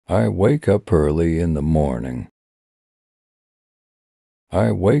I wake up early in the morning.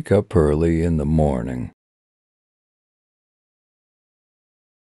 I wake up early in the morning.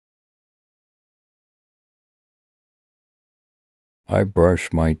 I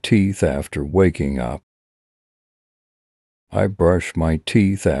brush my teeth after waking up. I brush my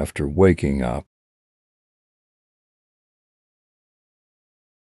teeth after waking up.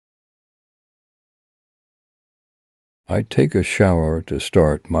 I take a shower to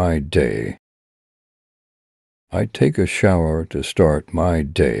start my day. I take a shower to start my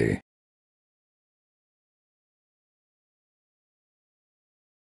day.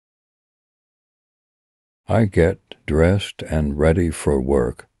 I get dressed and ready for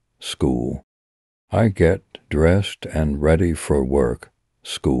work, school. I get dressed and ready for work,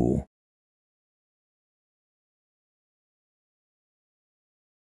 school.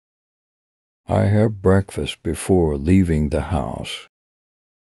 I have breakfast before leaving the house.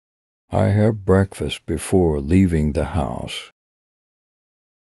 I have breakfast before leaving the house.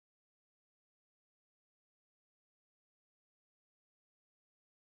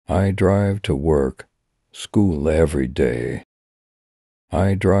 I drive to work, school every day.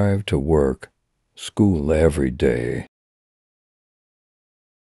 I drive to work, school every day.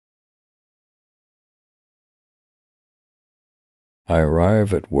 I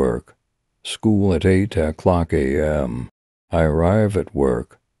arrive at work, school at 8 o'clock a.m. I arrive at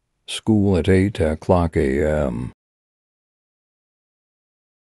work, school at 8 o'clock a.m.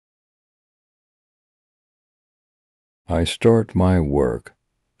 I start my work,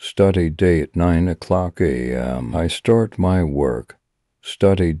 study day at 9 o'clock a.m. I start my work,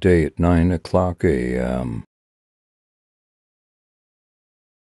 study day at 9 o'clock a.m.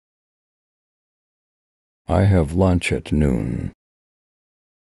 I have lunch at noon.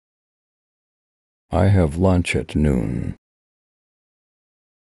 I have lunch at noon.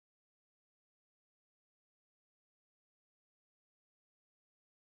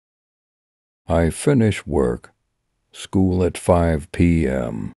 I finish work, school at 5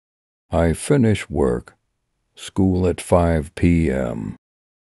 p.m. I finish work, school at 5 p.m.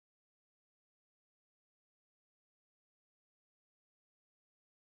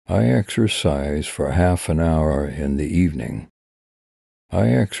 I exercise for half an hour in the evening. I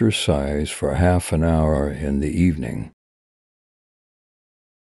exercise for half an hour in the evening.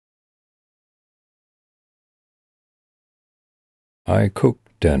 I cook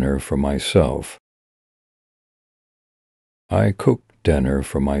dinner for myself. I cook dinner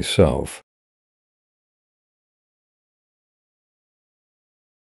for myself.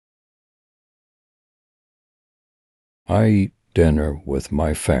 I eat dinner with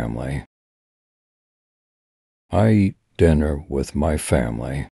my family. I eat dinner with my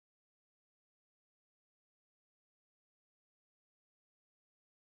family.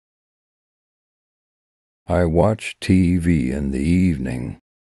 I watch TV in the evening.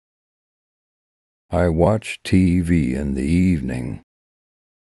 I watch TV in the evening.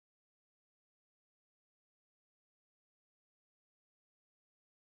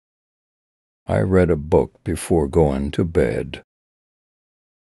 I read a book before going to bed.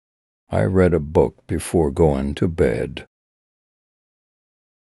 I read a book before going to bed.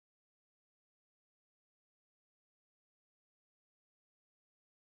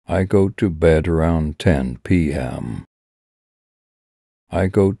 I go to bed around 10 p.m. I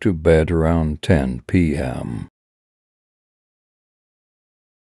go to bed around 10 p.m.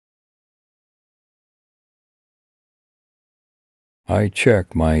 I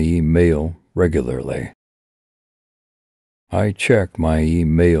check my email regularly. I check my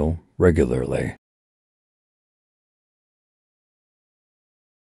email regularly.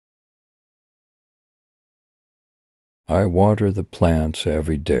 I water the plants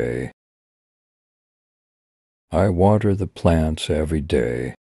every day. I water the plants every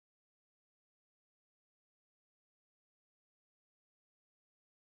day.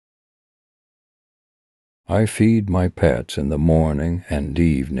 I feed my pets in the morning and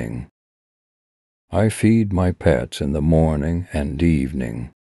evening. I feed my pets in the morning and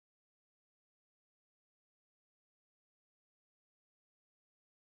evening.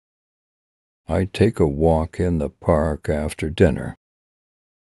 I take a walk in the park after dinner.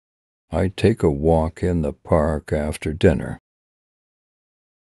 I take a walk in the park after dinner.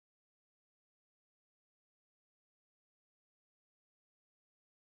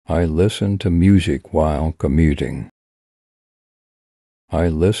 I listen to music while commuting. I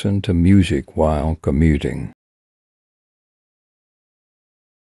listen to music while commuting.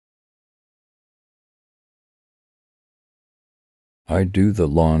 I do the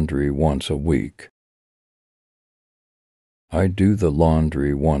laundry once a week. I do the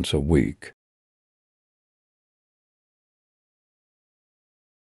laundry once a week.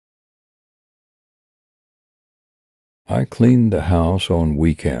 I clean the house on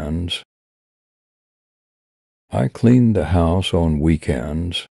weekends. I clean the house on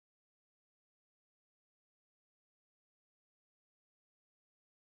weekends.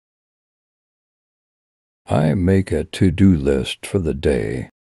 I make a to-do list for the day.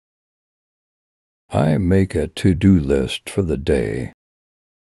 I make a to-do list for the day.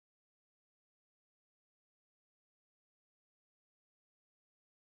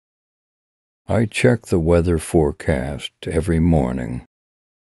 I check the weather forecast every morning.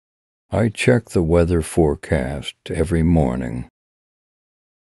 I check the weather forecast every morning.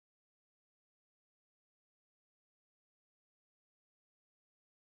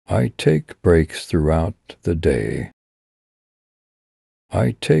 I take breaks throughout the day.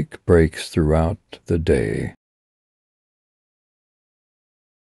 I take breaks throughout the day.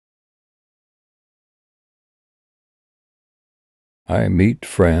 I meet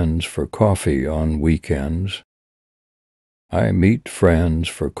friends for coffee on weekends. I meet friends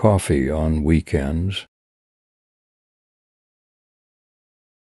for coffee on weekends.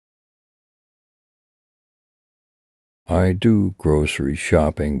 I do grocery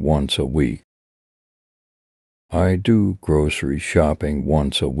shopping once a week. I do grocery shopping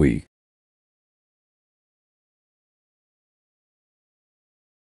once a week.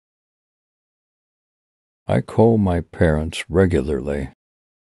 I call my parents regularly.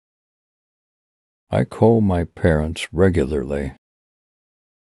 I call my parents regularly.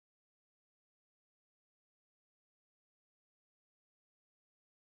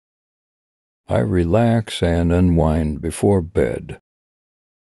 I relax and unwind before bed.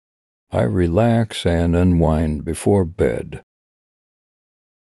 I relax and unwind before bed.